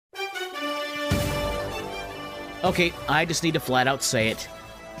Okay, I just need to flat out say it.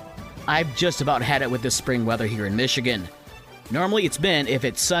 I've just about had it with this spring weather here in Michigan. Normally it's been, if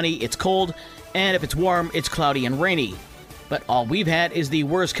it's sunny, it's cold, and if it's warm, it's cloudy and rainy. But all we've had is the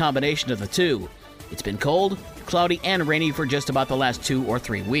worst combination of the two. It's been cold, cloudy, and rainy for just about the last 2 or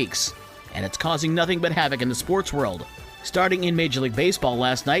 3 weeks. And it's causing nothing but havoc in the sports world. Starting in Major League Baseball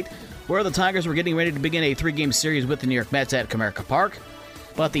last night, where the Tigers were getting ready to begin a 3-game series with the New York Mets at Comerica Park.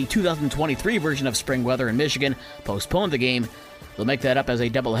 But the 2023 version of spring weather in Michigan postponed the game. They'll make that up as a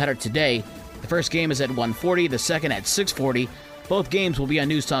doubleheader today. The first game is at 1:40, the second at 6:40. Both games will be on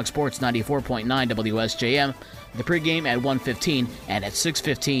News Talk Sports 94.9 WSJM, the pregame at 1:15 and at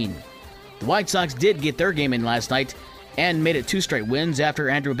 6:15. The White Sox did get their game in last night and made it 2 straight wins after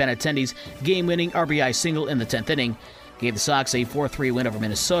Andrew Benintendi's game-winning RBI single in the 10th inning gave the Sox a 4-3 win over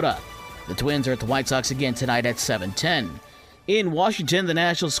Minnesota. The Twins are at the White Sox again tonight at 7:10. In Washington, the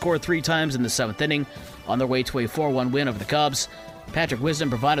Nationals scored 3 times in the 7th inning on their way to a 4-1 win over the Cubs. Patrick Wisdom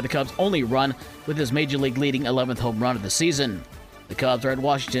provided the Cubs' only run with his Major League leading 11th home run of the season. The Cubs are at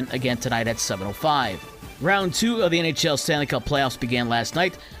Washington again tonight at 7:05. Round 2 of the NHL Stanley Cup Playoffs began last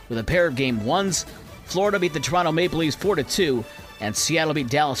night with a pair of Game 1s. Florida beat the Toronto Maple Leafs 4-2, and Seattle beat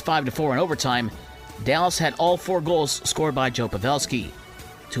Dallas 5-4 in overtime. Dallas had all 4 goals scored by Joe Pavelski.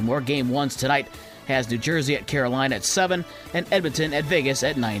 2 more Game 1s tonight has New Jersey at Carolina at 7 and Edmonton at Vegas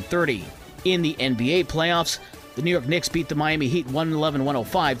at 9:30. In the NBA playoffs, the New York Knicks beat the Miami Heat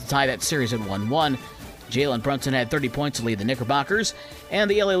 111-105 to tie that series at 1-1. Jalen Brunson had 30 points to lead the Knickerbockers,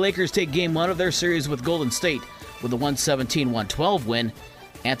 and the LA Lakers take Game 1 of their series with Golden State with a 117-112 win.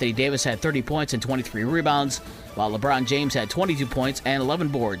 Anthony Davis had 30 points and 23 rebounds, while LeBron James had 22 points and 11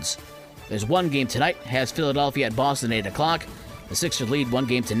 boards. There's one game tonight, has Philadelphia at Boston at 8 o'clock. The Sixers lead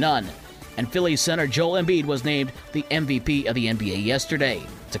 1-0. And Phillies center Joel Embiid was named the MVP of the NBA yesterday.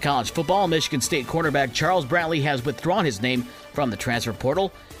 To college football, Michigan State cornerback Charles Brantley has withdrawn his name from the transfer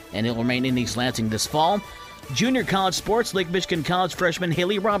portal, and he'll remain in East Lansing this fall. Junior college sports, Lake Michigan College freshman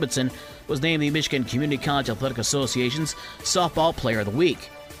Haley Robinson was named the Michigan Community College Athletic Association's Softball Player of the Week.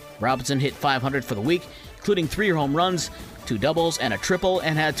 Robinson hit .500 for the week, including 3 home runs, 2 doubles, and a triple,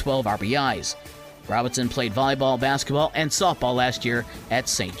 and had 12 RBIs. Robinson played volleyball, basketball, and softball last year at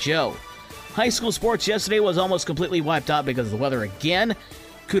St. Joe. High school sports yesterday was almost completely wiped out because of the weather again.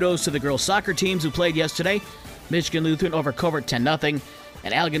 Kudos to the girls' soccer teams who played yesterday. Michigan Lutheran over Covert 10-0,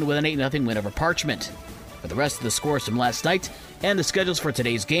 and Allegan with an 8-0 win over Parchment. For the rest of the scores from last night and the schedules for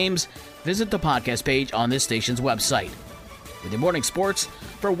today's games, visit the podcast page on this station's website. With your morning sports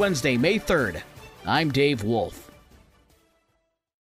for Wednesday, May 3rd, I'm Dave Wolf.